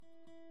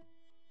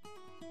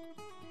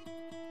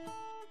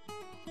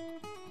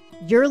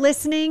You're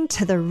listening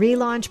to the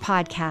Relaunch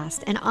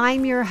Podcast, and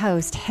I'm your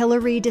host,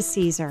 Hilary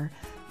DeCesar,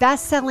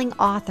 best-selling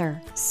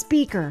author,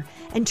 speaker,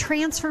 and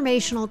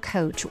transformational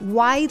coach,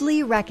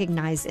 widely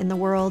recognized in the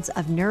worlds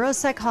of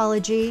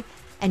neuropsychology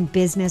and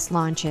business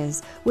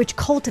launches, which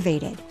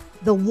cultivated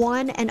the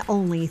one and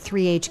only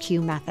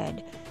 3HQ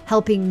method,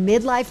 helping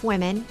midlife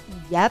women,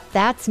 yep,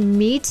 that's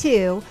me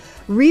too,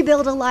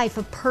 rebuild a life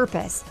of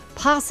purpose,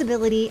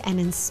 possibility, and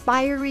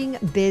inspiring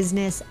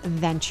business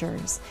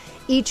ventures.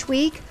 Each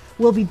week,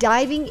 we'll be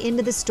diving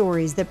into the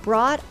stories that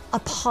brought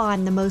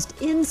upon the most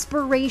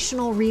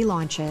inspirational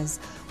relaunches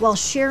while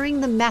sharing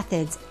the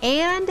methods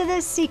and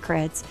the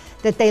secrets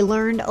that they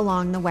learned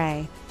along the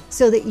way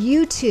so that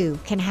you too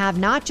can have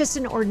not just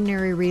an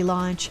ordinary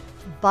relaunch,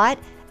 but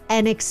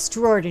an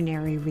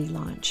extraordinary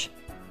relaunch.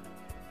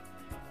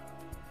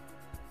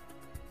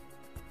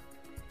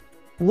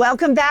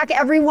 Welcome back,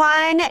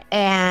 everyone.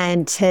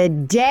 And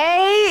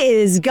today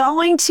is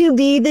going to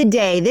be the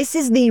day. This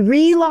is the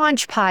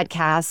Relaunch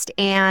Podcast,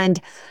 and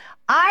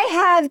I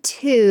have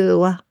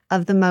two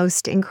of the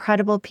most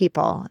incredible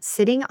people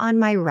sitting on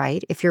my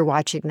right, if you're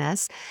watching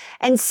this,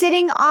 and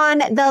sitting on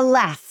the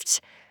left.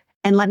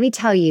 And let me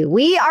tell you,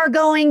 we are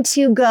going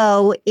to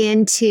go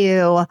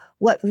into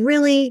what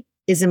really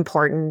is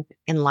important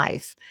in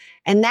life.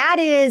 And that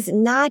is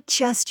not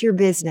just your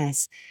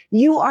business.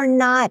 You are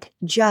not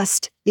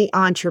just the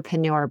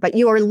entrepreneur, but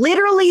you are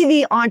literally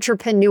the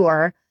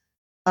entrepreneur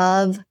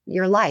of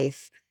your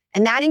life.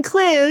 And that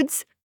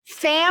includes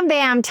Fam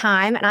Bam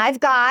time. And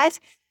I've got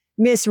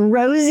Miss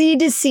Rosie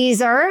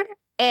DeCesar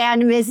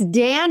and Miss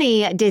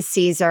Danny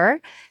DeCesar,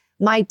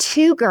 my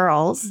two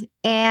girls,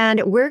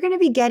 and we're going to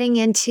be getting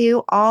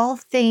into all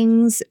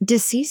things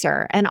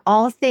DeCesar and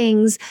all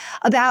things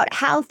about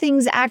how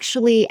things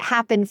actually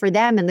happen for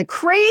them and the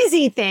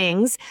crazy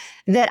things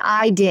that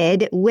I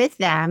did with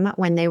them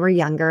when they were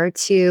younger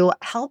to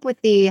help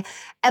with the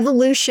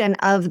evolution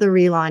of the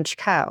Relaunch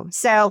Co.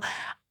 So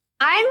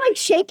I'm like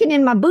shaking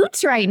in my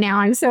boots right now.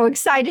 I'm so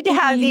excited to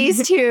have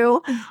these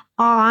two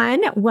on.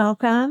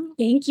 Welcome.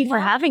 Thank you for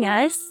having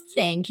us.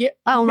 Thank you.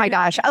 Oh my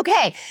gosh.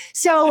 Okay.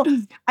 So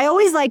I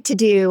always like to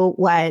do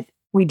what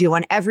we do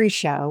on every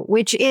show,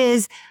 which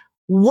is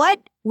what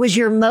was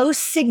your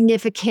most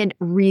significant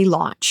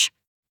relaunch?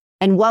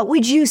 And what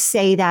would you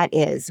say that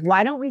is?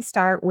 Why don't we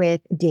start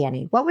with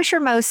Danny? What was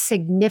your most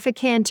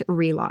significant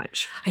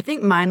relaunch? I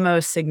think my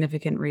most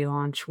significant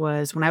relaunch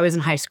was when I was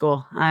in high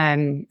school.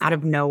 Out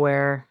of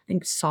nowhere, I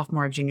think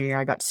sophomore, junior year,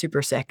 I got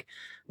super sick.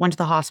 Went to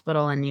the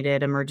hospital and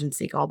needed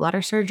emergency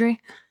gallbladder surgery.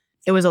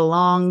 It was a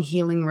long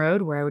healing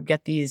road where I would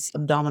get these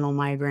abdominal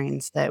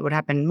migraines that would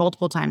happen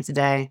multiple times a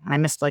day. And I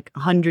missed like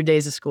 100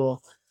 days of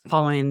school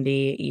following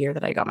the year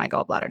that I got my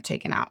gallbladder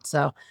taken out.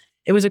 So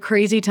it was a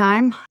crazy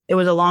time. It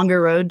was a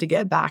longer road to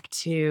get back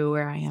to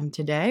where I am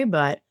today,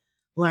 but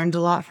learned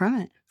a lot from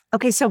it.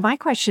 Okay, so my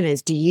question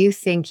is, do you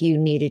think you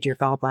needed your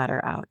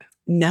gallbladder out?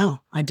 No,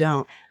 I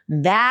don't.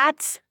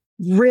 That's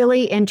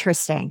really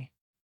interesting.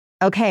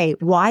 Okay,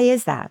 why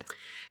is that?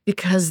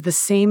 Because the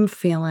same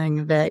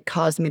feeling that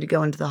caused me to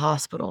go into the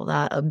hospital,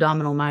 that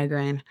abdominal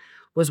migraine,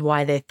 was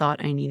why they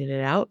thought I needed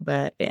it out,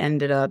 but it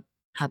ended up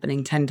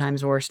happening 10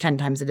 times worse, 10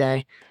 times a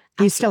day.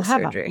 You still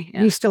have surgery. them.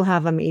 Yeah. You still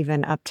have them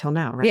even up till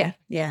now, right?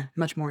 Yeah.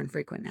 Much more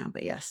infrequent now,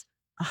 but yes.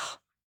 Oh,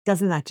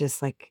 doesn't that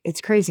just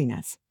it's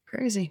craziness?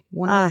 Crazy.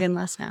 One organ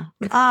less now.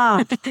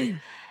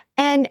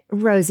 And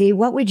Rosie,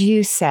 what would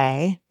you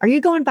say? Are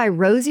you going by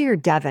Rosie or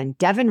Devin?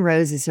 Devin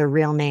Rose is her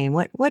real name.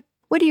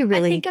 What do you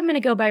really? I think I'm going to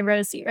go by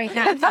Rosie right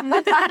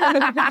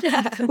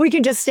now. We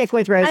can just stick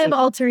with Rosie. I have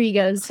alter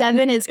egos.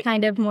 Devin is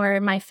kind of more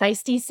my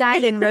feisty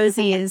side, and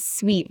Rosie is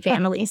sweet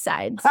family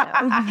side.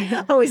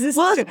 So. Is this?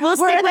 We'll stick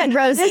with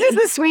Rosie. This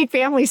is the sweet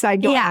family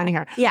side going on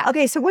here. Yeah.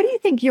 Okay, so what do you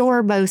think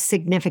your most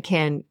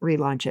significant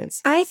relaunch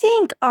is? I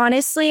think,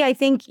 honestly,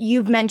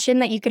 you've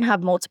mentioned that you can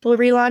have multiple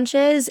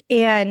relaunches,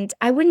 and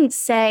I wouldn't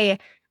say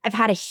I've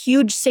had a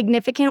huge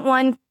significant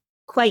one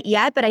quite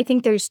yet, but I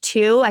think there's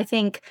two. I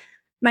think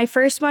my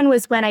first one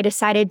was when I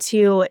decided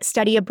to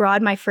study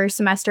abroad my first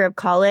semester of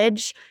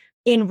college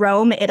in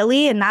Rome,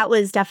 Italy. And that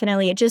was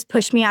definitely, it just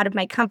pushed me out of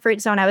my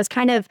comfort zone. I was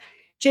kind of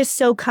just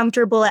so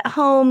comfortable at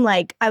home.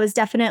 Like I was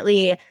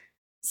definitely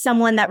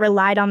someone that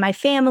relied on my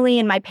family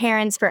and my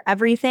parents for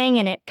everything.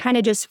 And it kind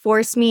of just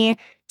forced me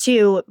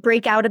to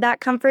break out of that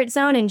comfort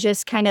zone and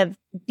just kind of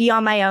be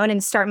on my own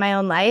and start my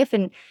own life.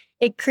 And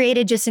it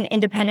created just an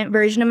independent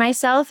version of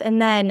myself. And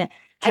then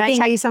Can I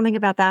tell you something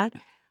about that?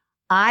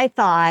 I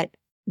thought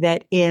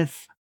that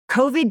if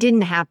COVID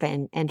didn't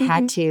happen and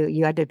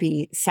you had to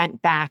be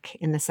sent back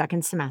in the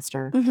second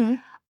semester,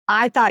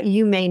 I thought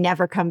you may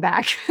never come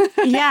back.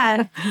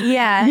 Yeah.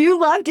 You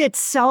loved it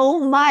so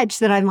much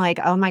that I'm like,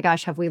 oh my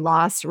gosh, have we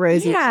lost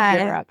Rosie to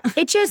Europe?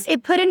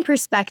 It put in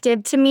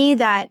perspective to me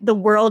that the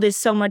world is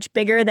so much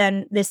bigger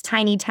than this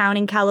tiny town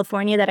in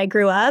California that I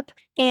grew up.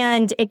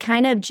 And it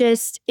kind of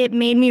it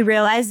made me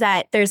realize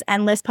that there's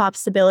endless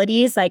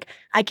possibilities. Like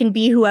I can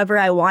be whoever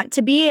I want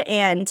to be.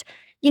 And,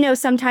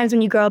 sometimes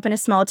when you grow up in a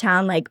small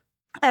town, like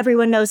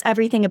everyone knows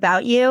everything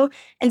about you.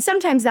 And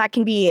sometimes that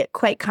can be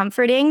quite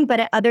comforting, but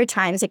at other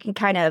times it can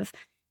kind of,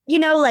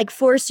 like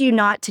force you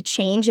not to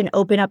change and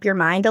open up your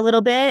mind a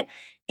little bit.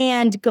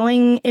 And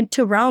going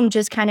into Rome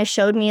just kind of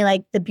showed me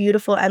like the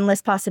beautiful,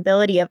 endless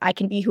possibility of I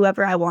can be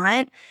whoever I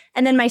want.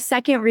 And then my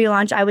second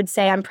relaunch, I would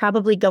say I'm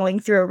probably going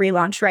through a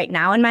relaunch right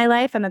now in my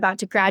life. I'm about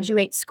to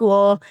graduate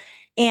school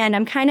and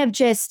I'm kind of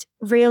just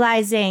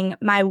realizing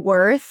my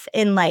worth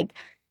in like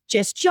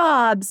just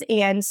jobs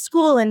and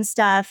school and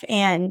stuff.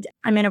 And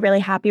I'm in a really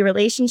happy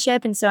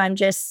relationship. And so I'm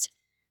just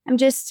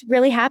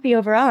really happy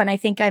overall. And I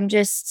think I'm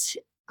just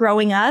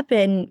growing up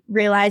and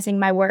realizing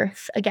my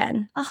worth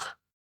again. Oh,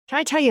 can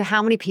I tell you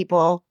how many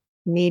people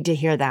need to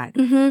hear that?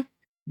 Mm-hmm.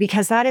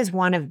 Because that is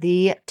one of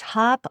the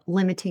top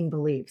limiting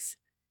beliefs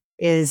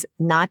is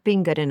not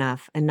being good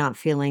enough and not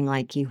feeling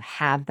like you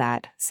have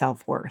that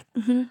self-worth.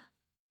 Mm-hmm.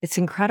 It's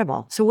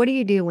incredible. So what do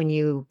you do when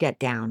you get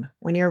down,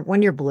 when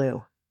you're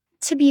blue?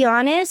 To be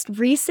honest,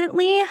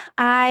 recently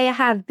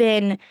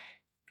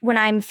when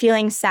I'm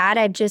feeling sad,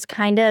 I've just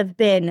kind of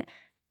been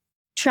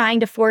trying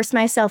to force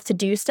myself to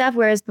do stuff.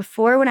 Whereas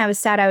before, when I was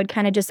sad, I would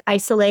kind of just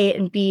isolate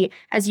and be,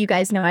 as you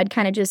guys know, I'd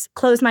kind of just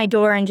close my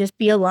door and just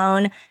be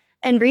alone.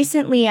 And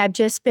recently I've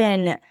just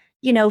been,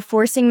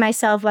 forcing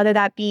myself, whether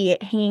that be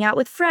hanging out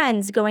with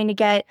friends, going to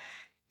get,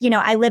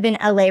 I live in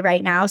LA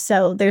right now,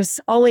 so there's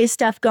always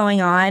stuff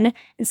going on.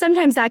 And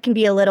sometimes that can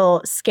be a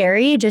little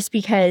scary just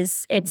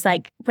because it's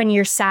like when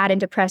you're sad and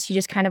depressed, you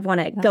just kind of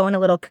want to go in a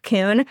little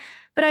cocoon.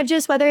 But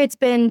whether it's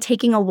been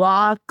taking a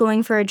walk,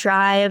 going for a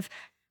drive,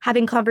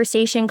 having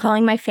conversation,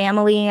 calling my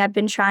family, I've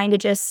been trying to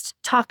just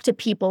talk to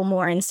people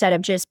more instead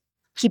of just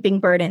keeping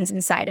burdens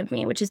inside of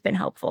me, which has been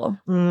helpful.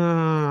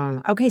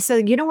 Okay, so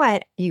you know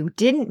what you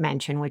didn't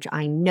mention, which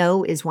I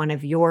know is one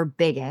of your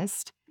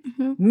biggest,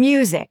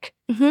 music.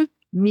 Mm-hmm.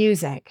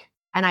 Music.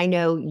 And I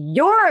know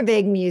you're a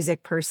big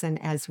music person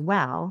as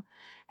well.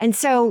 And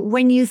so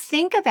when you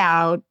think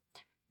about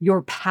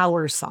your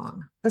power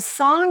song, the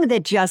song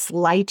that just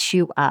lights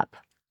you up,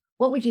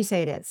 what would you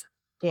say it is,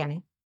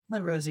 Danny?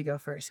 Let Rosie go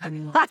first. So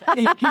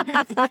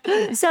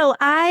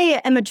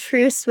I am a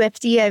true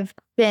Swiftie. I've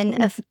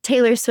been a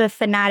Taylor Swift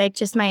fanatic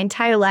just my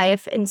entire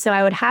life. And so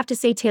I would have to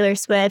say Taylor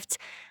Swift.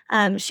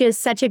 She has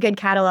such a good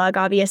catalog,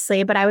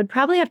 obviously, but I would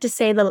probably have to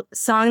say the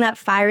song that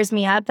fires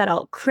me up, that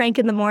I'll crank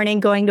in the morning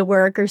going to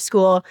work or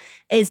school,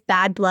 is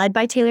Bad Blood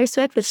by Taylor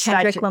Swift with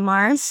Kendrick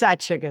Lamar.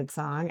 Such a good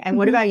song. And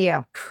what about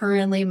you?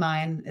 Currently,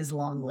 mine is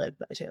Long Live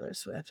by Taylor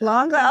Swift.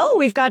 Oh,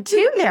 we've got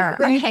two there.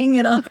 Hang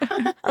it up.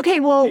 Okay,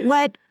 well,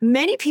 what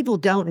many people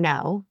don't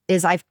know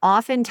is I've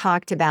often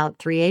talked about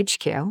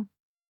 3HQ,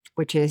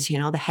 which is,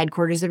 the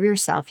headquarters of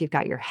yourself. You've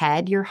got your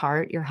head, your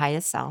heart, your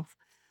highest self.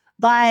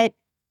 But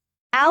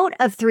out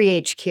of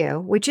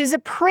 3HQ, which is a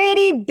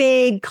pretty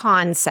big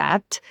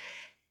concept,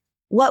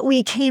 what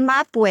we came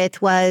up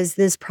with was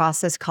this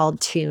process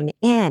called Tune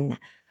In.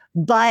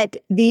 But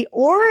the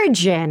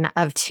origin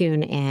of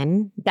Tune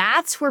In,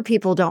 that's where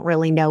people don't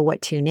really know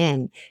what Tune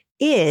In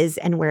is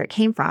and where it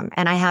came from.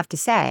 And I have to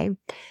say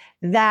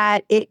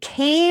that it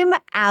came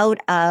out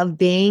of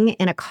being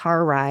in a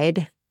car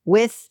ride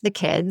with the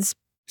kids,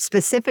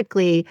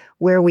 specifically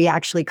where we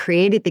actually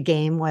created the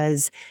game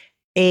was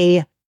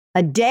a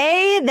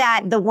day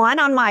that the one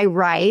on my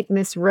right,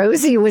 Miss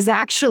Rosie, was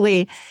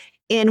actually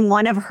in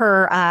one of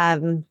her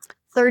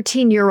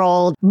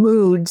 13-year-old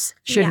moods,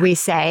 should we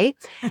say.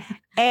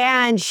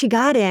 And she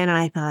got in and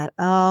I thought,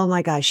 oh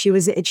my gosh, she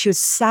was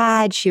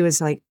sad. She was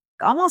like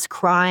almost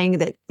crying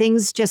that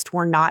things just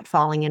were not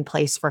falling in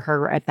place for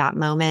her at that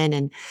moment.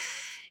 And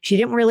she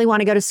didn't really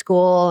want to go to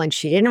school and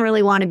she didn't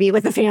really want to be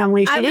with the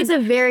family. I was a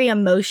very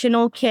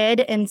emotional kid.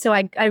 And so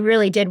I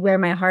really did wear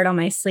my heart on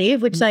my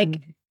sleeve, which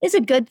is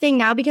a good thing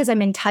now because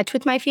I'm in touch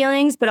with my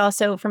feelings, but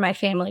also for my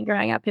family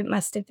growing up, it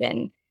must have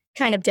been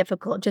kind of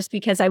difficult just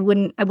because I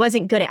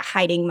wasn't good at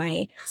hiding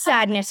my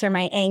sadness or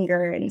my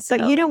anger. And so.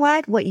 But you know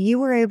what you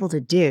were able to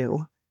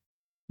do,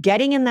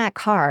 getting in that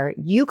car,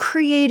 you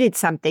created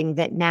something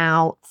that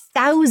now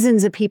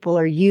thousands of people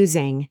are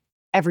using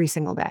every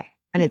single day.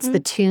 And it's the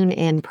Tune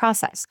In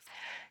process.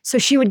 So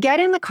she would get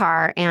in the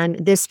car, and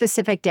this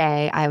specific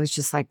day, I was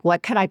just like,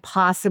 what could I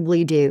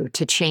possibly do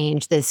to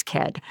change this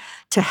kid,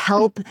 to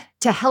help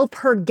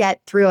her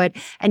get through it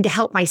and to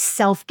help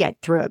myself get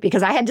through it?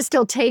 Because I had to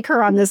still take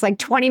her on this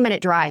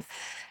 20-minute drive.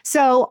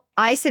 So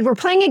I said, we're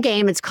playing a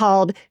game. It's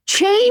called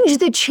Change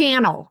the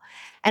Channel.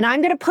 And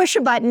I'm going to push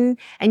a button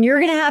and you're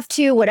going to have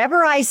to,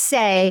 whatever I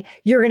say,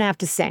 you're going to have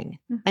to sing.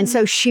 And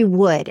so she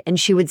would, and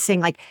she would sing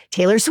like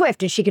Taylor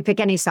Swift and she could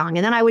pick any song.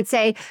 And then I would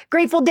say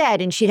Grateful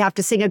Dead and she'd have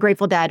to sing a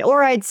Grateful Dead.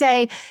 Or I'd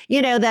say,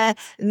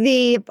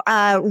 the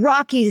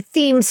Rocky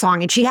theme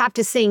song and she'd have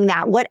to sing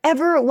that,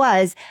 whatever it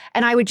was.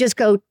 And I would just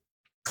go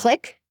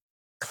click,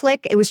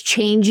 click. It was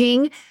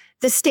changing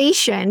the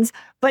stations,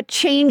 but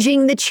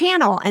changing the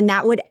channel. And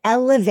that would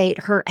elevate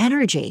her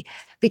energy.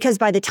 Because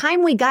by the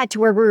time we got to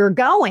where we were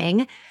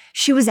going,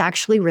 she was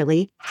actually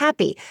really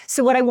happy.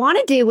 So what I want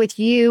to do with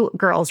you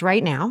girls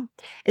right now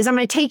is I'm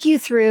going to take you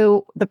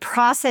through the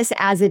process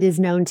as it is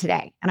known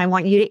today. And I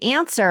want you to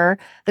answer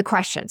the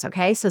questions.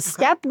 Okay. So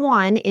step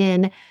one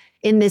in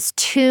this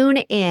tune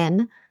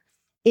in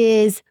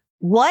is,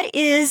 what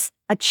is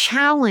a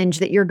challenge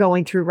that you're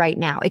going through right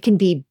now? It can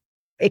be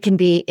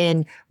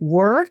in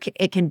work.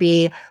 It can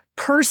be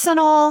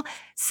personal,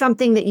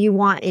 something that you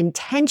want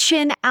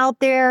intention out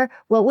there.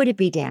 What would it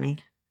be, Danny?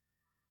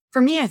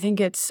 For me, I think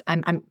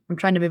I'm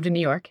trying to move to New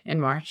York in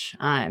March.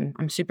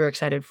 I'm super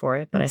excited for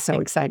it, but I'm so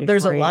excited.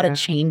 There's a lot of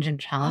change and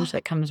challenge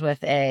that comes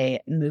with a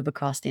move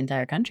across the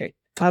entire country.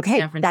 Okay,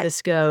 San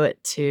Francisco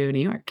to New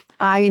York.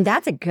 I mean,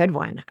 that's a good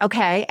one.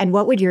 Okay, and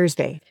what would yours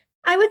be?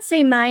 I would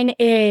say mine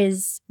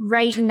is,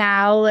 right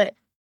now,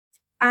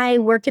 I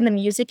work in the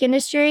music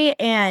industry,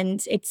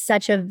 and it's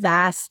such a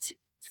vast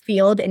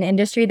field and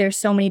industry. There's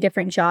so many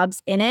different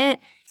jobs in it.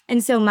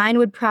 And so mine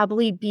would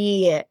probably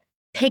be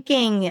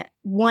picking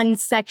one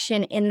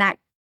section in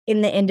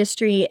the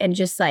industry and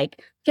just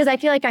because I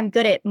feel like I'm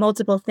good at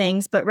multiple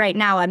things, but right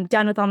now I'm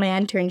done with all my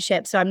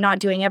internships, so I'm not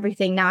doing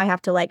everything. Now I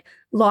have to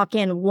lock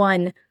in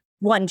one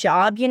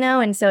job,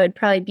 and so it'd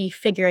probably be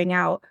figuring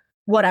out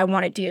what I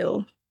want to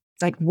do.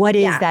 What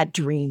is that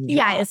dream job?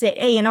 Yeah, is it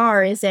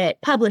A&R? Is it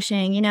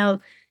publishing?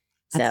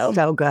 That's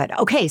so good.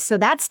 Okay, so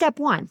that's step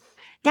one.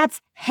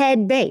 That's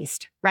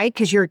head-based, right?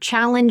 Because you're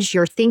challenged,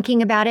 you're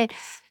thinking about it.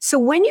 So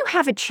when you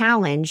have a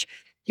challenge,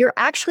 you're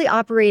actually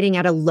operating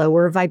at a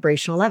lower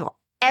vibrational level.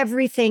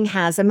 Everything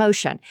has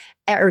emotion,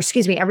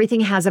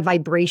 everything has a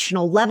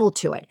vibrational level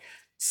to it.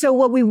 So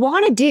what we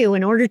want to do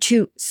in order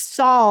to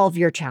solve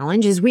your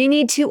challenge is we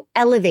need to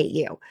elevate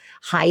you,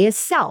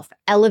 highest self,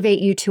 elevate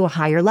you to a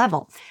higher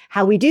level.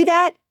 How we do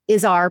that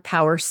is our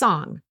power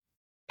song.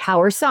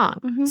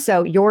 Mm-hmm.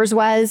 So yours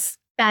was?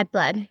 Bad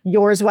Blood.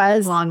 Yours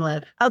was? Long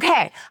Live.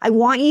 Okay. I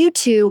want you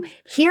to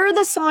hear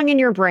the song in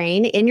your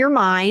brain, in your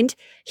mind,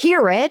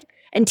 hear it,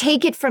 and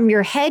take it from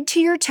your head to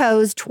your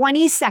toes,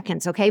 20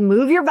 seconds, okay?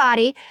 Move your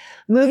body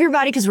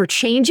because we're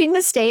changing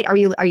the state. Are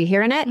you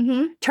hearing it?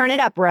 Mm-hmm. Turn it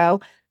up, bro.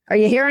 Are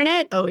you hearing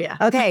it? Oh, yeah.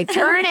 Okay,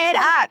 turn it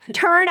up.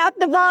 Turn up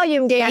the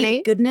volume, Danny.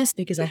 Thank goodness,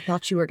 because I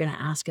thought you were going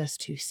to ask us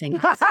to sing.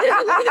 And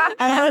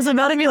I was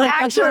about to be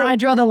I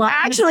draw the line.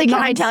 Actually,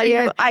 can I tell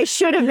you, I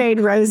should have made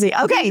Rosie.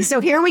 Okay,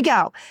 so here we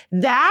go.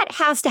 That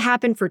has to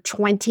happen for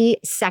 20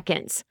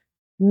 seconds.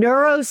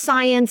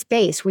 Neuroscience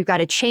based. We've got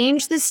to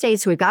change the state.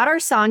 So we've got our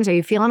songs. Are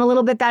you feeling a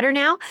little bit better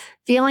now?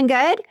 Feeling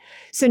good?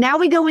 So now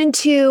we go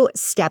into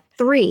step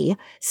three.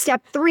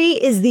 Step three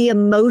is the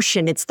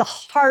emotion. It's the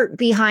heart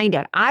behind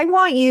it. I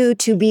want you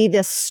to be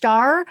the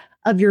star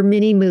of your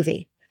mini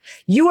movie.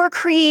 You are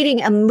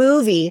creating a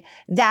movie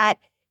that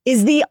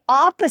is the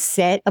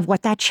opposite of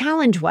what that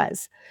challenge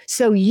was.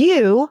 So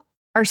you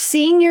are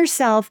seeing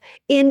yourself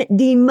in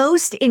the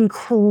most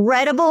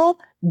incredible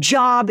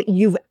job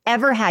you've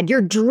ever had,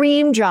 your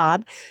dream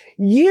job.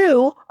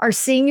 You are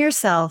seeing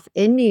yourself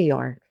in New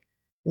York,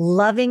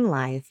 loving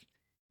life,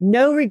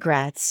 no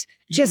regrets,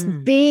 just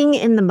being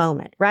in the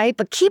moment, right?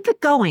 But keep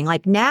it going.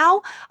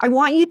 Now I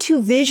want you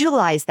to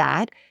visualize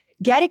that,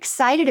 get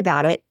excited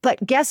about it.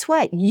 But guess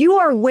what? You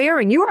are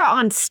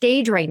on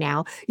stage right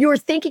now. You are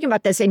thinking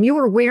about this and you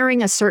are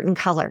wearing a certain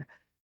color.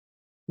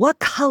 What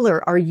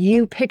color are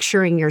you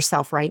picturing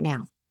yourself right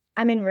now?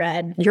 I'm in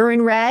red. You're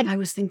in red? I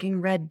was thinking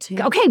red too.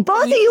 Okay,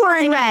 both of you are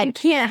in red. You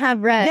can't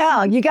have red.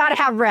 No, you got to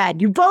have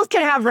red. You both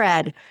can have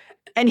red.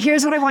 And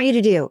here's what I want you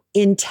to do.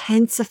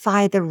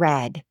 Intensify the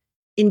red.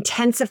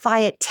 Intensify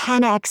it,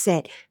 10x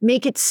it.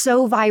 Make it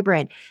so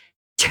vibrant.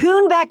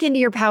 Tune back into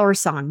your power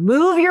song.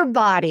 Move your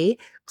body.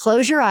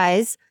 Close your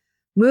eyes.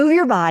 Move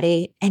your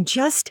body and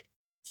just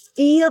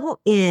feel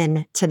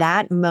in to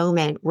that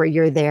moment where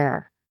you're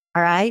there.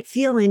 All right.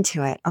 Feel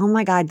into it. Oh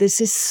my God, this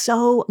is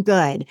so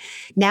good.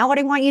 Now, what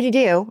I want you to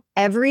do,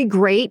 every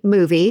great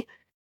movie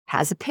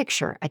has a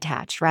picture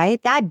attached,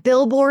 right? That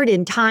billboard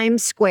in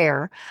Times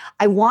Square.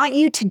 I want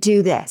you to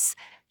do this.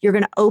 You're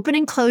going to open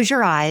and close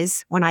your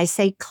eyes when I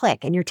say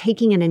click, and you're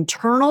taking an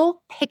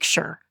internal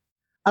picture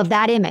of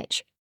that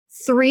image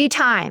 3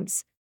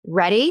 times.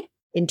 Ready?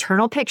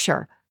 Internal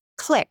picture.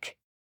 Click,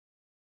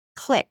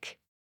 click,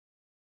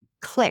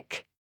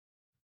 click.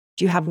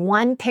 Do you have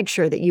one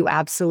picture that you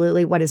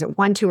absolutely, what is it?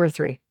 1, 2, or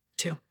 3?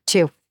 2.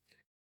 2.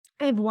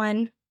 I have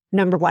 1.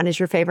 Number 1 is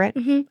your favorite?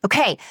 Mm-hmm.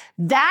 Okay.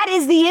 That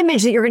is the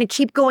image that you're going to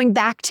keep going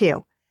back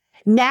to.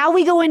 Now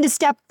we go into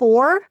step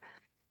 4.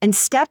 And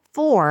step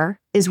 4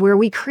 is where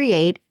we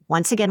create,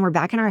 once again, we're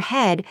back in our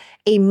head,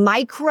 a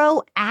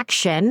micro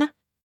action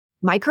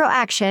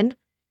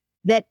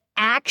that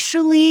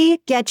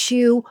actually gets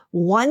you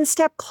one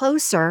step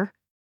closer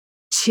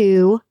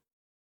to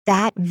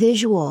that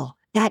visual,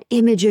 that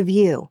image of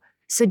you.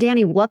 So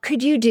Danny, what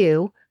could you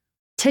do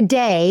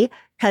today?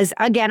 Because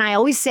again, I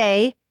always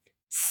say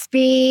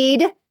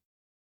speed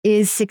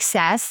is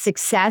success.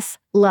 Success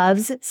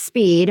loves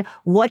speed.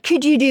 What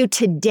could you do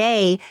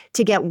today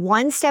to get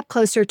one step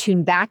closer,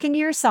 tune back into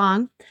your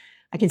song?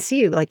 I can see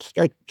you like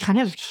kind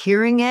of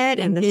hearing it,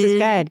 and this is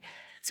good.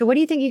 So what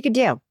do you think you could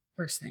do?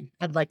 First thing,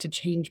 I'd like to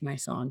change my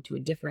song to a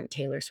different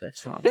Taylor Swift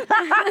song.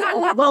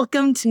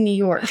 Welcome to New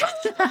York.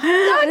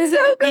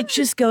 It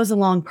just goes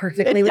along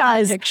perfectly with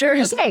the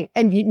pictures. Okay,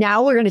 and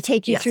now we're going to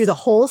take you through the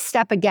whole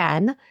step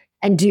again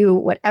and do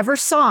whatever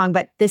song,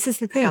 but this is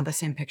the I thing. got the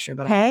same picture,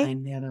 but Okay. I'm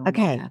playing the other one.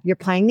 Okay, you're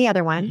playing the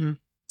other one. Mhm.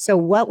 So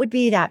what would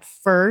be that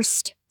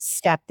first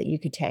step that you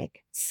could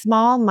take?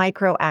 Small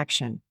micro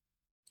action.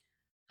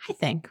 I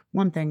think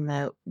one thing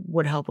that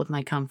would help with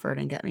my comfort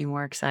and get me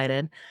more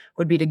excited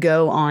would be to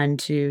go on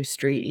to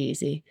Street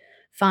Easy,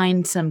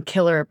 find some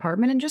killer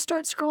apartment, and just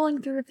start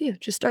scrolling through a few.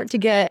 Just start to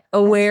get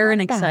aware and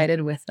love that.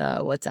 excited with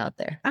what's out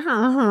there.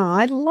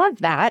 I love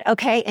that.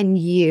 Okay, and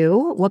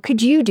you, what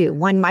could you do?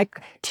 One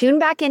mic, tune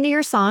back into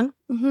your song,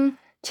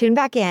 tune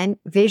back in,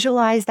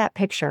 visualize that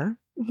picture.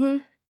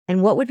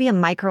 And what would be a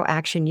micro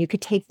action you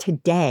could take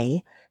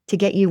today to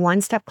get you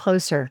one step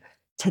closer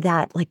to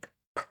that like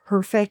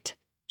perfect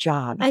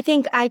job? I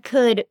think I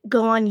could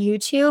go on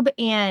YouTube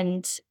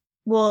and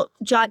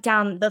jot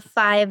down the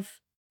 5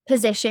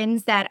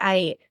 positions that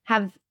I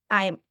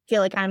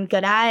feel like I'm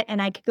good at,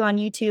 and I could go on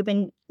YouTube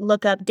and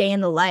look up day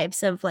in the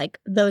lives of like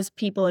those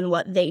people and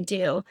what they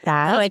do.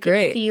 That's So I could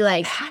great. see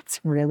like That's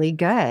really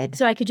good.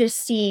 so I could just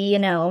see,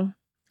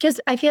 because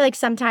I feel like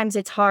sometimes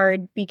it's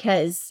hard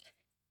because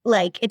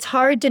like it's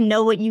hard to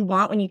know what you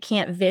want when you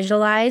can't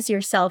visualize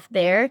yourself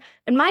there.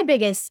 And my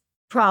biggest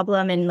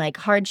problem and like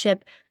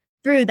hardship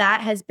through that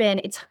has been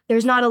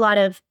there's not a lot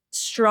of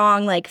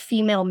strong like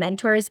female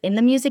mentors in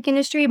the music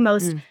industry.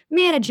 Most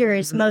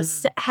managers,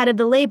 most head of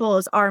the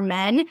labels are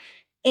men.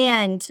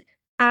 And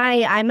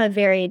I'm a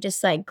very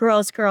just like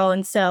girl's girl.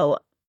 And so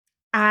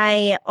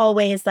I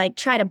always like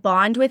try to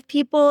bond with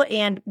people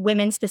and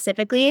women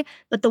specifically,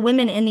 but the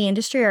women in the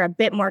industry are a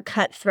bit more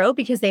cutthroat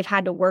because they've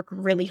had to work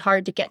really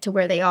hard to get to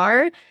where they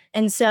are.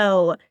 And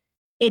so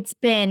it's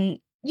been,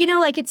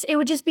 like it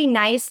would just be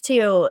nice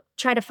to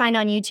try to find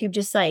on YouTube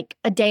just like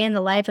a day in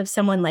the life of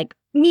someone like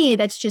me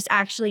that's just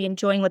actually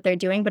enjoying what they're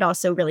doing, but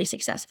also really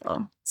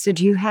successful. So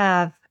do you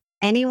have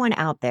anyone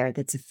out there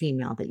that's a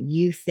female that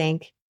you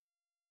think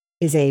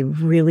is a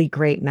really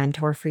great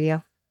mentor for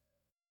you?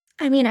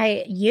 I mean,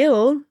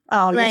 you.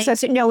 Oh, Like- you're so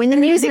sweet. No, in the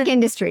music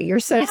industry, you're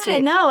so Yeah,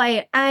 sweet. no,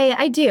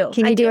 I do.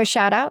 Can I you do a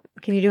shout out?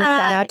 Can you do a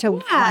shout out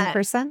to yeah. one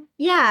person?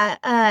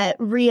 Yeah,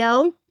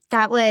 Rio,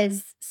 that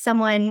was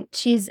someone,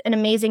 she's an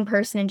amazing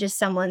person and just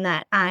someone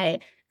that at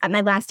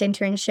my last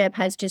internship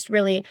has just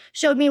really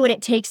showed me what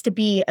it takes to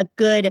be a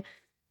good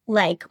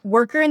like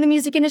worker in the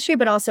music industry,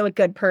 but also a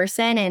good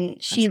person.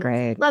 And she That's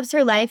great. loves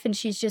her life and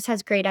she's just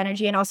has great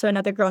energy. And also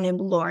another girl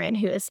named Lauren,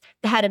 who is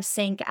the head of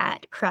sync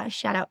at Crush,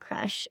 shout out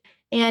Crush.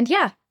 And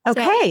yeah.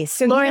 Okay,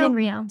 so Lauren and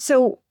Rio.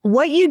 So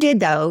what you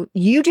did though,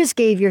 you just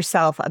gave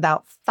yourself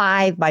about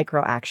 5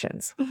 micro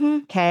actions,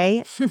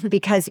 okay?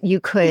 Because you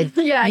could,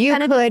 Yeah, you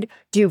could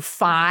do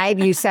 5.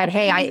 You said,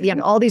 hey,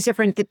 all these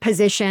different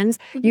positions.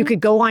 You could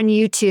go on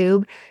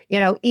YouTube.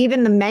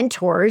 Even the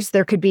mentors.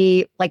 There could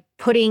be like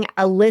putting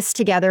a list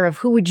together of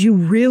who would you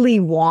really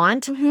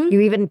want.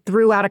 You even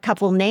threw out a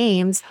couple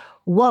names.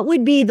 What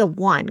would be the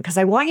one? Because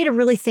I want you to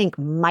really think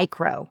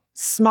micro,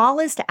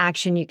 smallest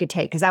action you could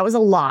take, because that was a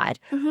lot.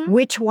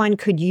 Which one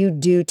could you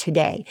do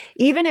today?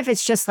 Even if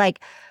it's just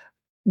like,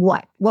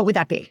 what would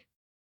that be?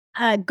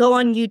 Go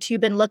on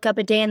YouTube and look up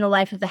a day in the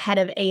life of the head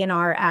of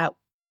A&R at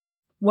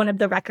one of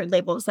the record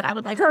labels that I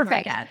would like to work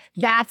at.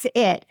 That's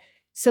it.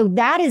 So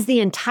that is the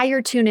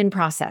entire tune-in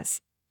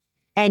process.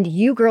 And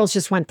you girls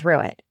just went through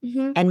it.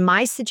 And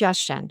my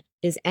suggestion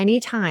is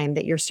anytime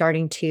that you're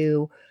starting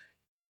to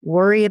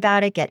worry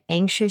about it, get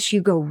anxious, you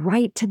go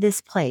right to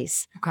this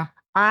place. Okay.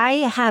 I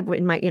have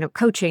in my,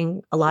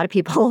 coaching a lot of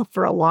people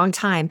for a long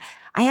time.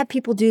 I have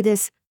people do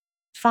this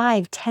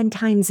 5-10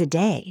 times a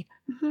day.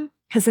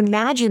 Because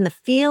imagine the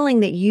feeling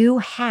that you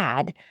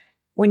had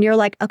when you're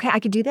like, okay, I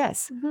could do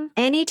this.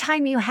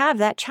 Anytime you have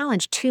that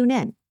challenge, tune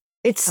in.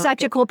 It's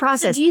such a cool So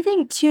process. do you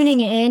think tuning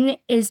in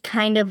is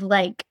kind of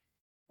like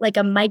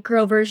a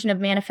micro version of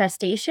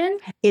manifestation?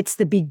 It's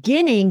the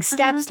beginning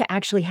steps to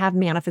actually have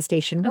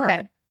manifestation work.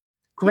 Okay.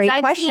 Great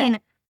I've question.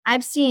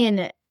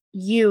 seen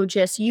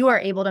you are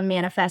able to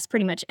manifest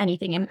pretty much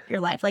anything in your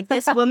life. Like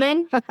this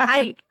woman,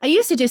 I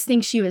used to just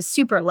think she was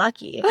super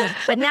lucky,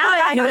 but now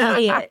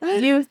I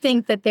do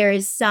think that there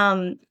is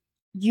some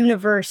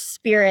universe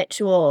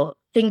spiritual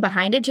thing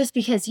behind it. Just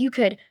because you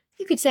could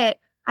say,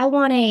 I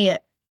want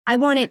it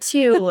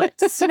to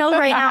snow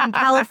right now in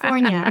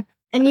California.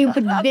 And you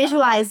could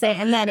visualize it,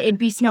 and then it'd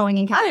be snowing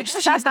in California.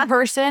 She's the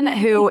person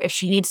who, if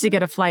she needs to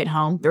get a flight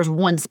home, there's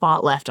one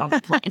spot left on the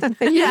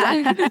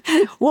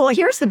plane. Well,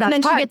 here's the best And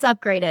then part. she gets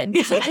upgraded.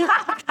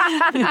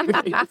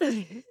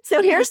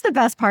 So here's the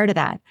best part of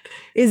that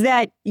is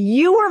that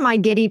you were my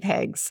guinea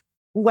pigs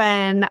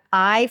when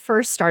I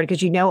first started,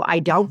 because I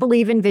don't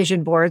believe in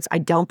vision boards, I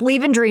don't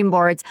believe in dream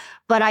boards,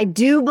 but I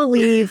do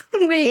believe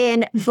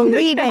in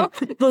believe it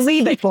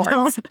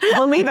boards.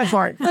 Believe it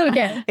board.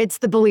 Okay. It's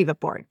the Believe It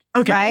board.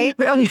 Okay.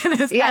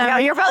 Right? Yeah, no,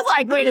 you're both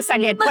like, wait a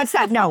second. What's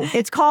that? No,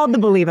 it's called the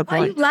Believe It Why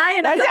are you board.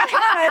 lying?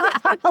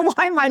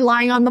 Why am I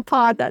lying on the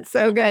pod? That's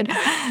so good.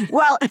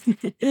 Well,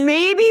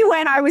 maybe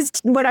when I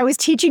was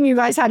teaching you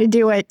guys how to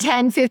do it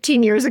 10,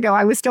 15 years ago,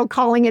 I was still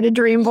calling it a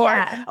dream board.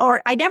 Yeah.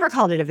 Or I never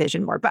called it a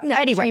vision board. But No,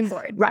 anyway. dream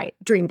board. Right,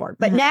 dream board.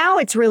 But now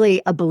it's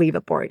really a Believe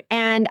It board.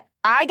 And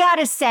I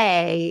gotta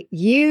say,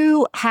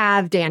 you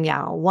have,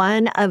 Danielle,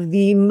 one of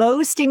the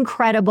most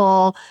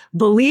incredible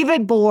Believe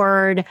It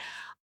board.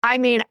 I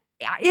mean,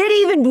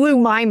 it even blew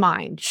my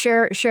mind.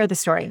 Share the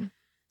story.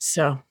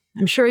 So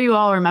I'm sure you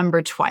all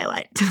remember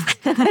Twilight.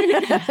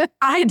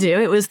 I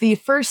do. It was the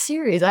first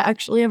series I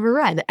actually ever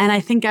read. And I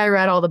think I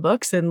read all the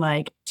books in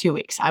like 2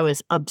 weeks. I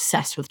was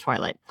obsessed with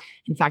Twilight.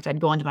 In fact, I'd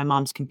go onto my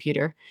mom's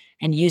computer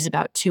and use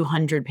about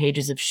 200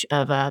 pages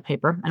of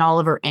paper and all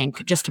of her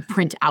ink just to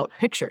print out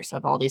pictures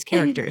of all these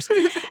characters.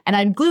 And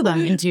I'd glue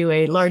them into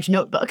a large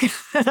notebook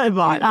that I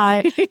bought.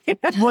 I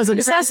was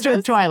obsessed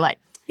with Twilight.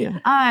 Yeah.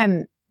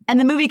 And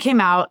the movie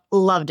came out,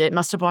 loved it,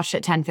 must have watched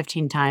it 10,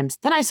 15 times.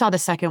 Then I saw the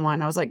second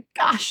one. I was like,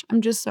 gosh,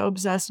 I'm just so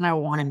obsessed and I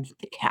want to meet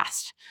the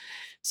cast.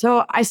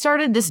 So I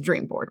started this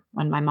dream board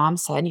when my mom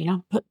said,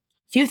 put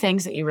a few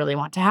things that you really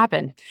want to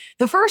happen.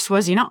 The first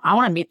was, I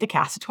want to meet the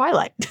cast of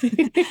Twilight.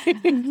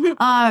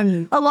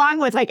 Along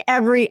with like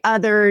every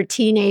other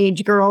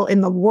teenage girl in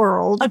the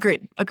world.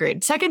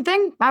 Agreed. Second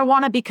thing, I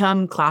want to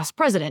become class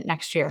president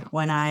next year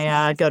when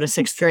I go to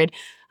 6th grade.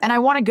 And I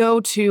want to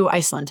go to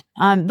Iceland.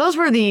 Those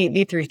were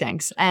the three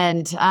things.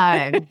 And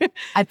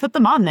I put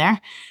them on there.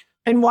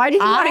 And why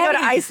did you want to go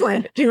to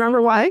Iceland? Do you remember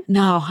why?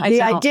 No, I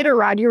don't.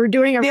 Iditarod. You were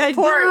doing a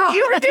report.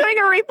 You were doing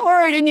a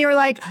report and you were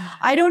like,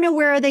 I don't know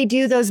where they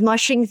do those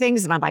mushing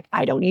things. And I'm like,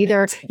 I don't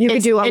either. You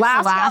could do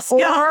Alaska.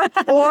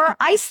 Or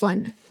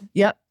Iceland.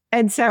 Yep.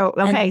 And so,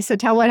 so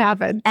tell what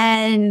happened.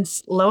 And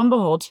lo and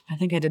behold, I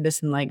think I did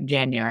this in like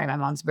January. My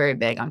mom's very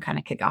big on kind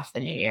of kick off the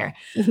new year.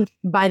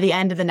 By the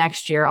end of the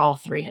next year, all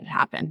three had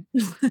happened.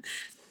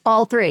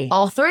 All three?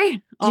 All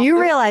three. Do you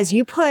realize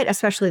you put,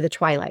 especially the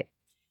Twilight,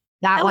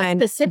 that one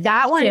too.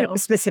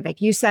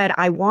 specific. You said,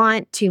 I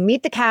want to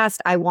meet the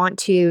cast. I want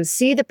to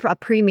see the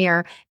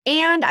premiere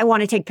and I want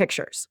to take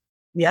pictures.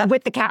 Yeah,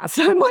 with the cast.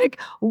 I'm like,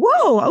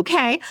 whoa,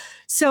 okay.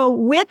 So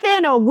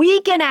within a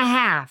week and a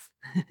half,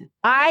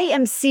 I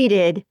am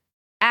seated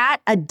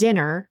at a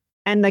dinner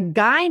and the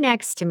guy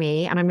next to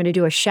me, and I'm going to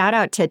do a shout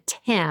out to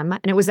Tim,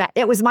 and it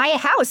was my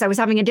house. I was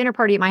having a dinner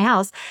party at my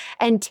house,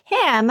 and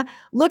Tim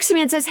looks at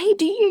me and says, hey,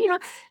 do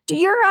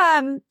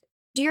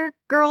your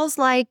girls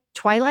like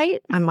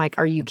Twilight? I'm like,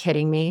 are you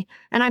kidding me?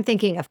 And I'm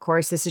thinking, of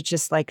course, this is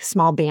just like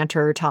small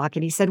banter talk.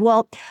 And he said,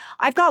 well,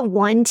 I've got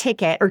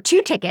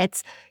two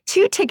tickets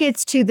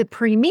to the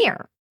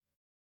premiere.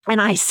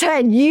 And I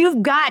said,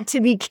 you've got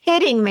to be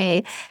kidding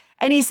me.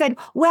 And he said,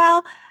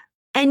 well,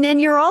 and then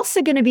you're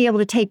also going to be able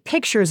to take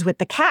pictures with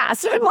the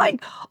cast. And I'm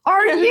like,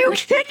 are you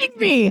kidding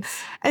me?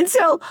 And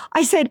so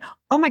I said,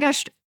 oh my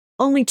gosh,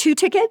 only 2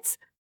 tickets?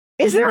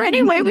 Is there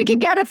any way we could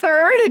get a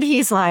third? And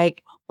he's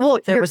like, well,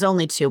 there was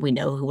only 2. We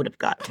know who would have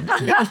gotten.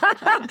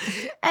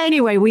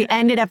 Anyway, we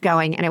ended up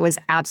going and it was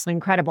absolutely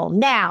incredible.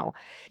 Now,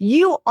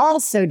 you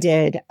also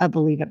did a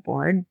Believe It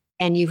board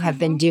and you have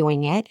been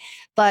doing it.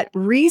 But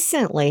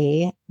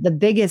recently, the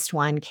biggest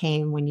one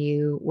came when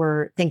you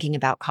were thinking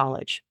about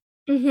college.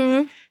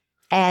 Mm-hmm.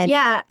 And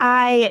yeah,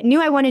 I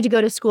knew I wanted to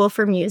go to school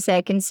for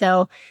music. And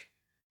so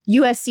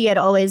USC had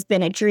always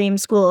been a dream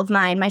school of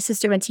mine. My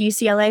sister went to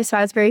UCLA, so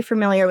I was very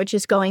familiar with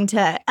just going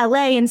to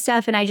LA and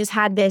stuff. And I just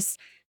had this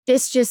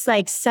just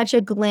like such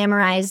a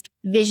glamorized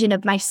vision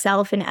of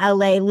myself in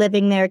LA,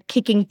 living there,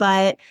 kicking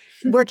butt,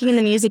 working in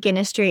the music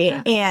industry.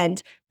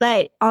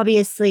 But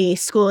obviously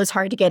school is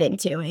hard to get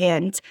into.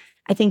 And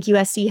I think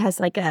USC has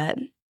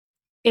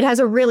it has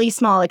a really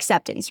small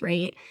acceptance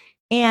rate.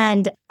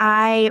 And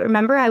I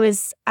remember I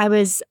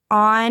was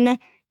on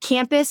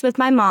campus with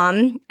my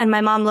mom, and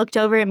my mom looked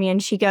over at me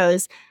and she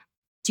goes,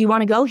 do you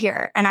want to go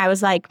here? And I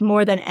was like,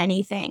 more than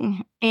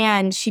anything.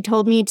 And she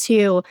told me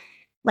to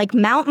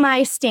mount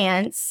my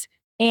stance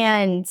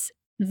and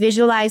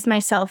visualize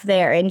myself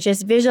there and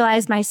just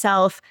visualize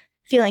myself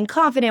feeling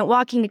confident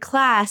walking to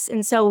class.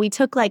 And so we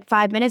took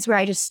 5 minutes where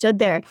I just stood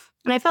there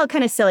and I felt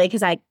kind of silly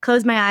because I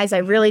closed my eyes. I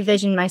really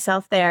visioned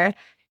myself there.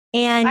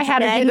 And I had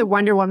to do the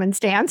Wonder Woman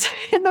stance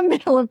in the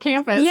middle of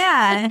campus.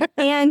 Yeah.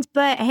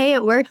 But hey,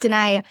 it worked. And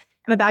I am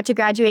about to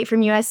graduate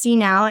from USC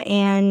now.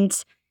 And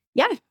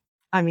yeah.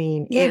 I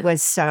mean, it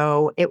was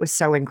so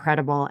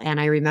incredible. And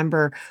I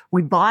remember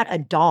we bought a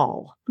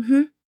doll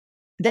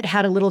that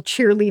had a little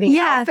cheerleading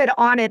outfit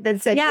on it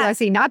that said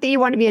USC. Not that you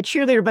want to be a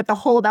cheerleader, but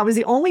that was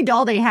the only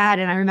doll they had.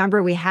 And I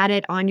remember we had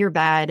it on your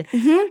bed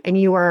and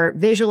you were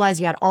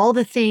visualizing, you had all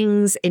the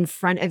things in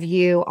front of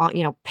you,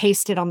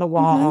 pasted on the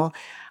wall.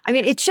 I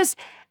mean, it's just,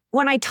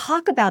 when I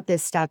talk about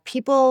this stuff,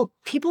 people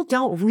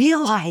don't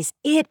realize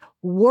it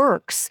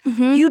works.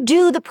 Mhm. You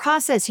do the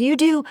process. You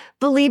do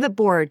Believe It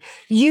board.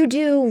 You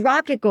do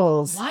rocket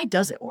goals. Why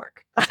does it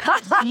work?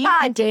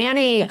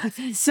 Danny,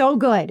 so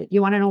good.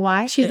 You want to know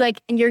why? She's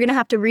like, and you're going to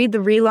have to read the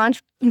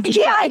relaunch.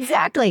 Yeah,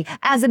 exactly.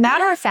 As a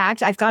matter of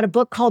fact, I've got a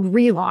book called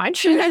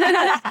Relaunch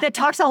that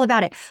talks all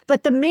about it.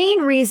 But the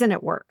main reason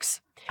it works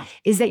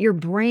is that your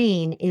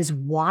brain is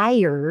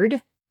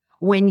wired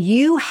when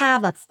you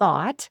have a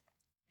thought,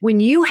 when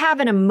you have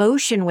an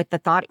emotion with the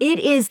thought, it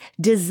is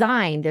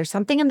designed. There's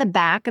something in the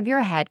back of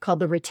your head called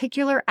the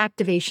reticular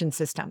activation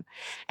system.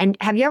 And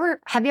have you ever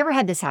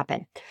had this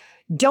happen?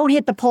 Don't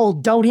hit the pole,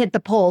 don't hit the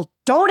pole,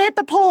 don't hit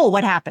the pole.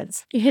 What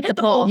happens? You hit the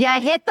pole. Yeah,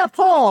 hit the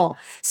pole.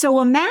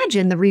 So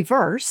imagine the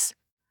reverse.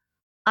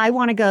 I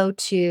want to go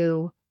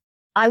to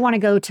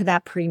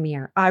that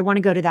premiere. I want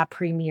to go to that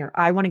premiere.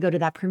 I want to go to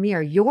that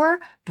premiere. Your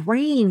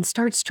brain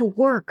starts to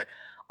work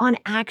on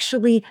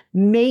actually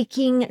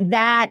making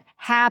that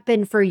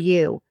happen for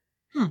you.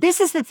 This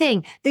is the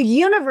thing. The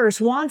universe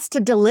wants to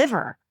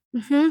deliver.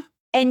 Mm-hmm.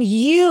 And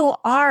you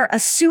are a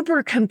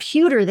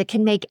supercomputer that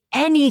can make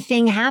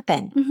anything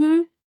happen.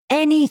 Mm-hmm.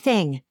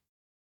 Anything.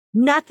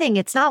 Nothing.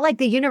 It's not like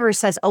the universe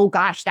says, oh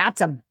gosh, that's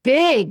a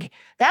big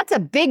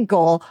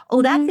goal.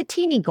 Oh, that's a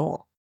teeny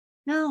goal.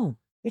 No,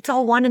 it's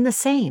all one and the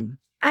same.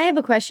 I have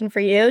a question for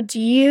you. Do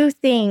you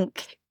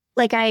think,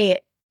 like, I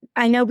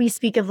know we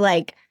speak of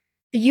like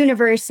the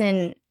universe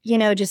and, you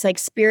know, just like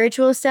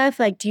spiritual stuff.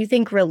 Like, do you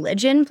think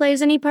religion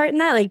plays any part in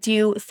that? Like, do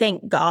you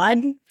thank God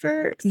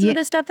for some of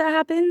the stuff that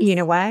happens? You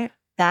know what?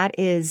 That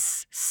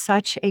is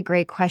such a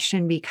great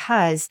question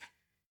because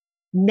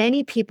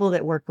many people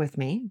that work with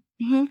me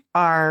Mhm.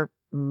 are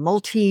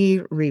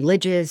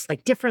multi-religious,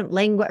 like different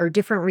language or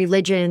different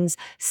religions.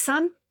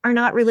 Some are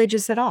not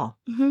religious at all.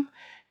 Mhm.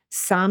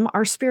 Some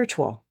are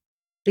spiritual,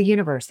 the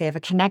universe. They have a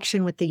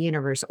connection with the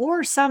universe.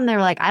 Or some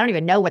they're like, I don't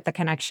even know what the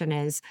connection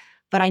is,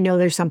 but I know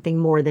there's something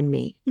more than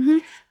me.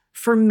 Mhm.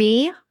 For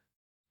me,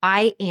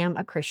 I am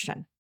a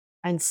Christian.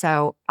 And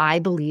so I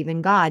believe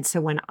in God.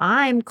 So when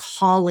I'm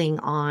calling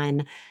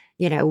on,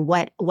 you know,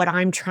 what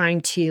I'm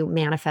trying to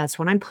manifest,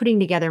 when I'm putting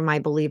together my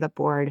Believe It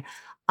board,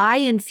 I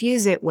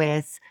infuse it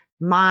with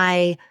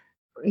my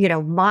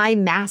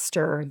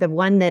master, the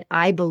one that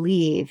I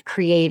believe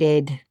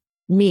created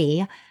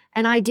me.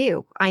 And I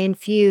do. I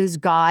infuse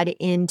God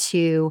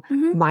into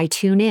Mhm. my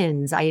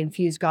tune-ins. I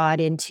infuse God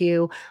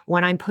into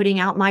when I'm putting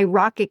out my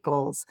rocket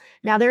goals.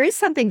 Now, there is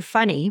something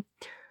funny.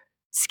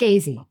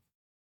 Scazy.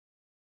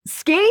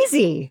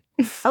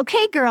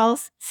 Okay,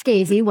 girls.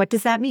 Scazy. What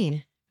does that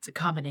mean? It's a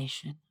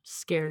combination,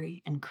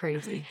 scary and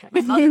crazy.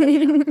 And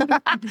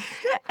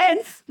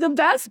the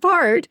best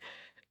part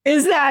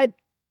is that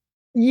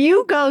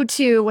you go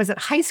to, was it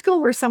high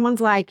school where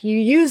someone's like, you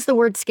use the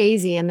word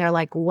scazy and they're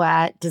like,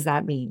 what does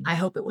that mean? I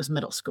hope it was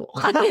middle school.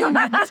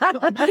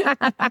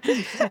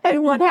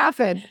 And what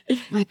happened?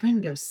 My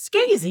friend goes,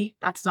 scazy?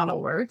 That's not a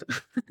word.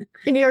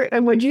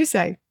 And what'd you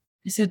say?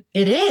 I said,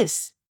 it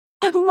is.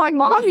 My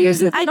mom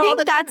uses it. I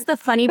think that's the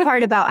funny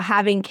part about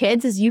having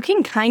kids is you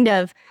can kind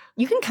of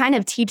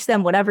teach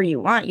them whatever you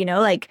want, you know,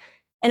 like,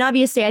 and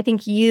obviously I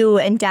think you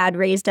and Dad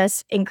raised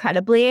us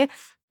incredibly,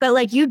 but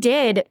like you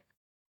did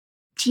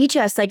teach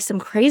us like some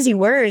crazy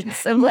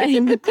words of like,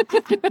 even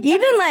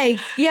like,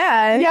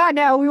 yeah. Yeah,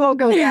 no, we won't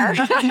go there.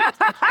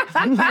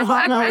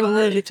 I don't know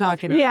what you're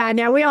talking about. Yeah,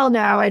 no, we all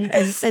know. And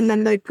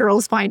then the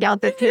girls find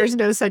out that there's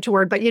no such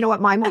word. But you know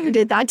what? My mom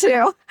did that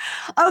too.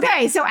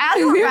 Okay, so as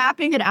we're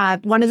wrapping it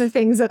up, one of the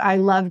things that I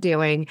love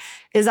doing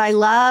is I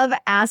love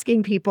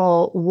asking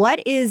people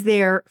what is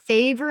their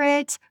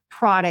favorite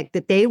product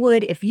that they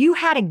would, if you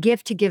had a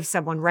gift to give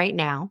someone right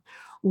now,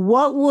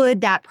 what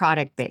would that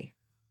product be?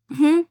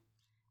 Mm-hmm.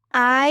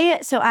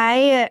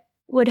 I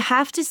would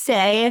have to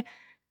say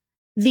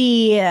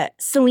the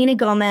Selena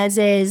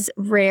Gomez's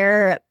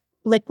Rare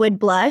Liquid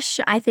Blush.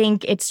 I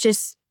think it's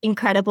just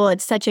incredible.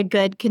 It's such a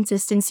good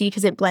consistency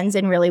because it blends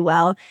in really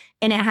well.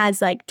 And it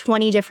has like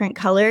 20 different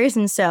colors.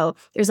 And so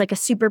there's like a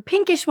super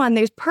pinkish one,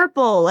 there's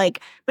purple,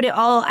 like, but it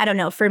all, I don't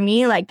know, for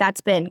me, like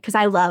that's been, because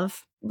I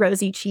love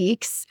rosy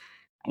cheeks.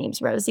 My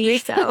name's Rosie,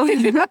 so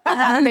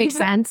That makes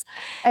sense.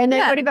 And then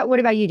Yeah. what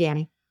about you,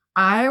 Danny?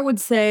 I would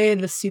say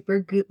the Super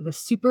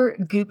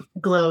Goop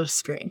Glow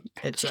Screen.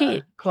 It's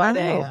Cheat. quite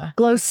a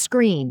Glow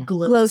screen.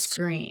 glow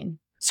screen.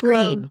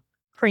 Screen.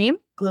 cream.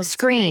 Glow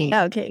Screen.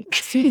 Oh, okay.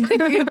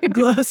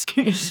 glow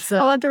screen. So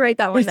I'll have to write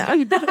that one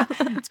down.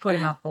 it's quite a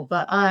mouthful,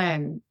 but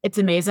it's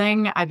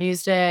amazing. I've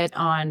used it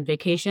on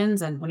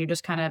vacations and when you're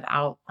just kind of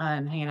out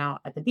hanging out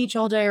at the beach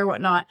all day or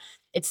whatnot.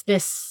 It's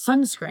this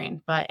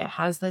sunscreen, but it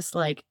has this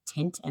like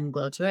tint and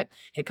glow to it.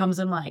 It comes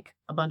in like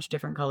a bunch of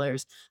different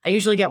colors. I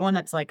usually get one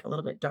that's like a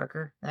little bit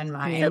darker than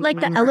my. Is it like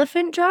the my-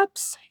 elephant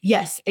drops?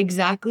 Yes,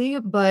 exactly.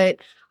 But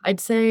I'd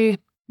say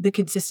the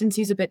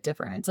consistency is a bit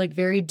different. It's like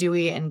very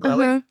dewy and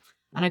glowy. Mhm.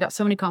 And I got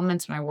so many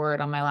compliments when I wore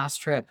it on my last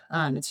trip.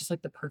 It's just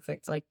like the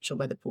perfect like chill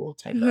by the pool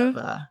type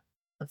Mhm.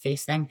 of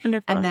face thing.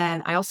 Wonderful. And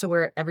then I also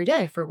wear it every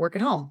day for work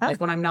at home. Oh. Like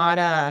when I'm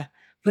not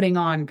putting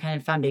on kind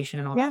of foundation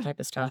and all Yeah. that type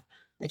of stuff.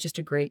 it's just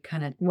a great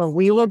kind of. Well,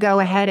 we will go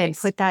ahead and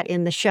put that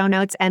in the show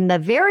notes. And the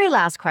very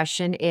last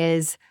question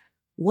is,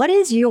 what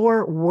is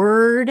your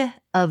word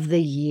of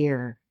the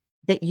year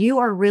that you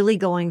are really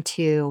going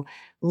to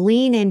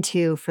lean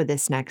into for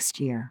this next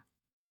year?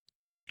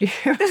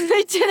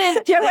 I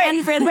didn't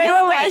plan for the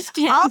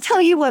question. I'll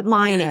tell you what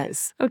mine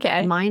is.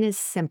 Okay. Mine is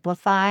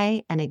simplify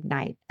and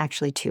ignite.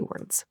 Actually, 2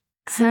 words.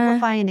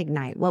 Simplify and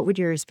ignite. What would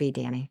yours be,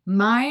 Danny?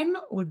 Mine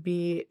would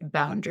be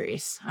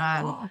boundaries.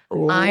 I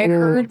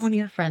heard one of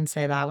your friends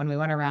say that when we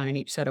went around and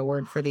each said a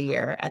word for the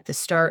year at the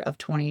start of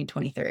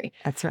 2023.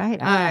 That's right.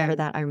 I remember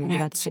that. I remember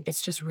that.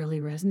 It's just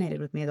really resonated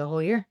with me the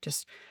whole year.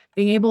 Just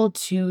being able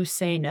to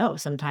say no.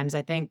 Sometimes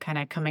I think kind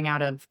of coming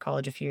out of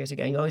college a few years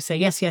ago, you always say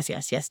yes, yes,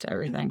 yes, yes to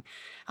everything.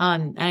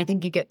 And I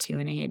think you get to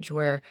an age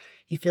where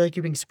you feel like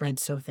you're being spread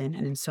so thin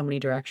and in so many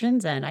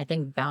directions. And I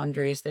think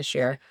boundaries this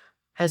year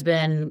has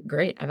been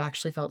great. I've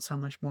actually felt so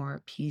much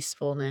more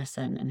peacefulness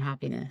and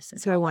happiness.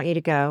 So I want you to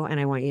go and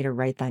I want you to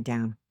write that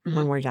down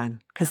when we're done,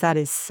 because that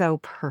is so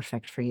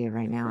perfect for you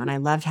right now. And I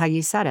loved how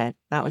you said it.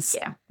 That was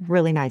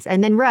really nice.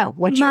 And then Ro,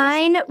 what's yours?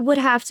 Mine would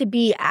have to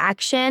be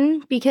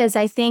action, because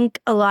I think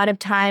a lot of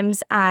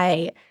times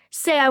I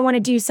say I want to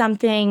do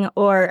something,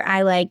 or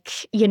I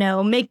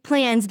make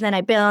plans and then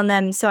I bail on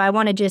them. So I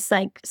want to just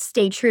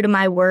stay true to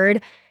my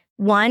word.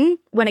 One,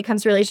 when it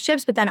comes to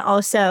relationships, but then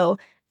also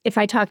if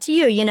I talk to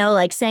you,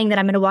 saying that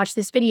I'm going to watch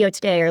this video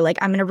today, or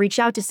I'm going to reach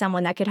out to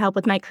someone that could help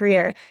with my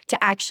career,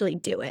 to actually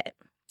do it.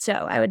 So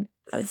I would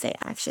say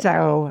action.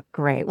 So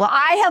great. Well,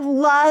 I have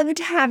loved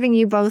having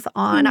you both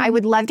on. I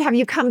would love to have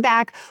you come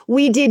back.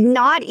 We did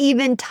not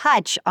even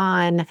touch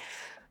on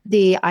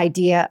the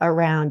idea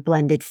around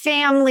blended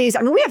families.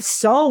 I mean, we have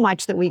so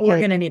much that we're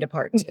going to need a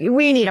part 2.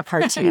 We need a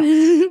part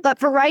 2. But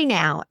for right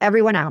now,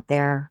 everyone out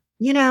there,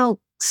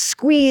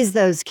 squeeze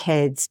those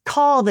kids,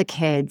 call the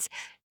kids,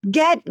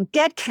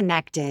 get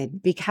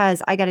connected,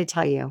 because I got to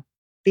tell you,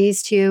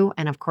 these 2,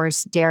 and of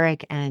course,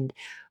 Derek and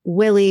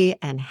Willie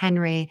and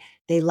Henry,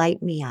 they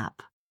light me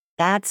up.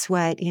 That's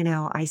what,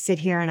 I sit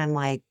here and I'm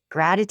like,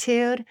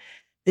 gratitude.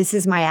 This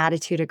is my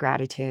attitude of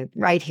gratitude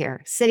right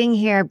here, sitting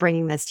here,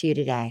 bringing this to you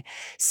today.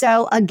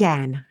 So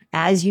again,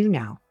 as you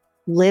know,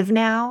 live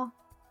now,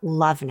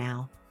 love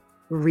now,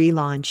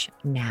 relaunch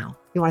now.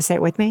 You want to say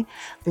it with me?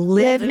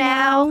 Live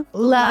now,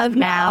 love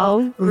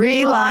now,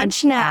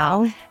 relaunch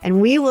now.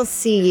 And we will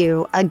see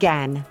you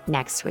again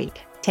next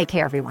week. Take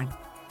care, everyone.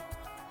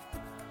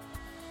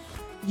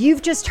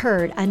 You've just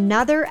heard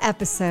another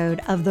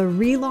episode of the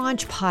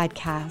Relaunch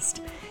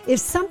Podcast. If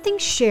something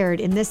shared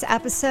in this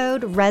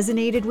episode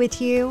resonated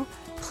with you,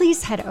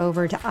 please head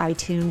over to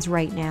iTunes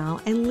right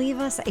now and leave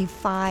us a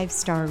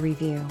 5-star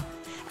review.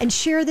 And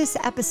share this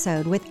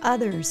episode with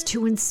others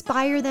to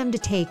inspire them to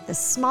take the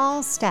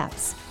small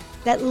steps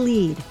that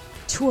lead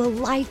to a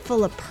life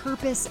full of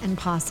purpose and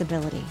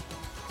possibility.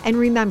 And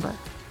remember,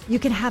 you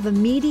can have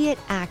immediate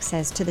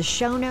access to the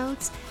show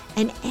notes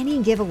and any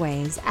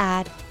giveaways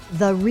at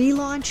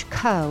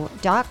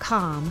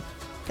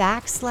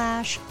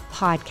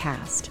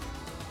therelaunchco.com/podcast.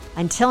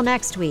 Until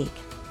next week,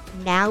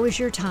 now is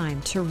your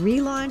time to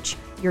relaunch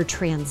your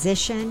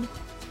transition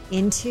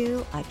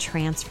into a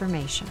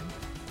transformation.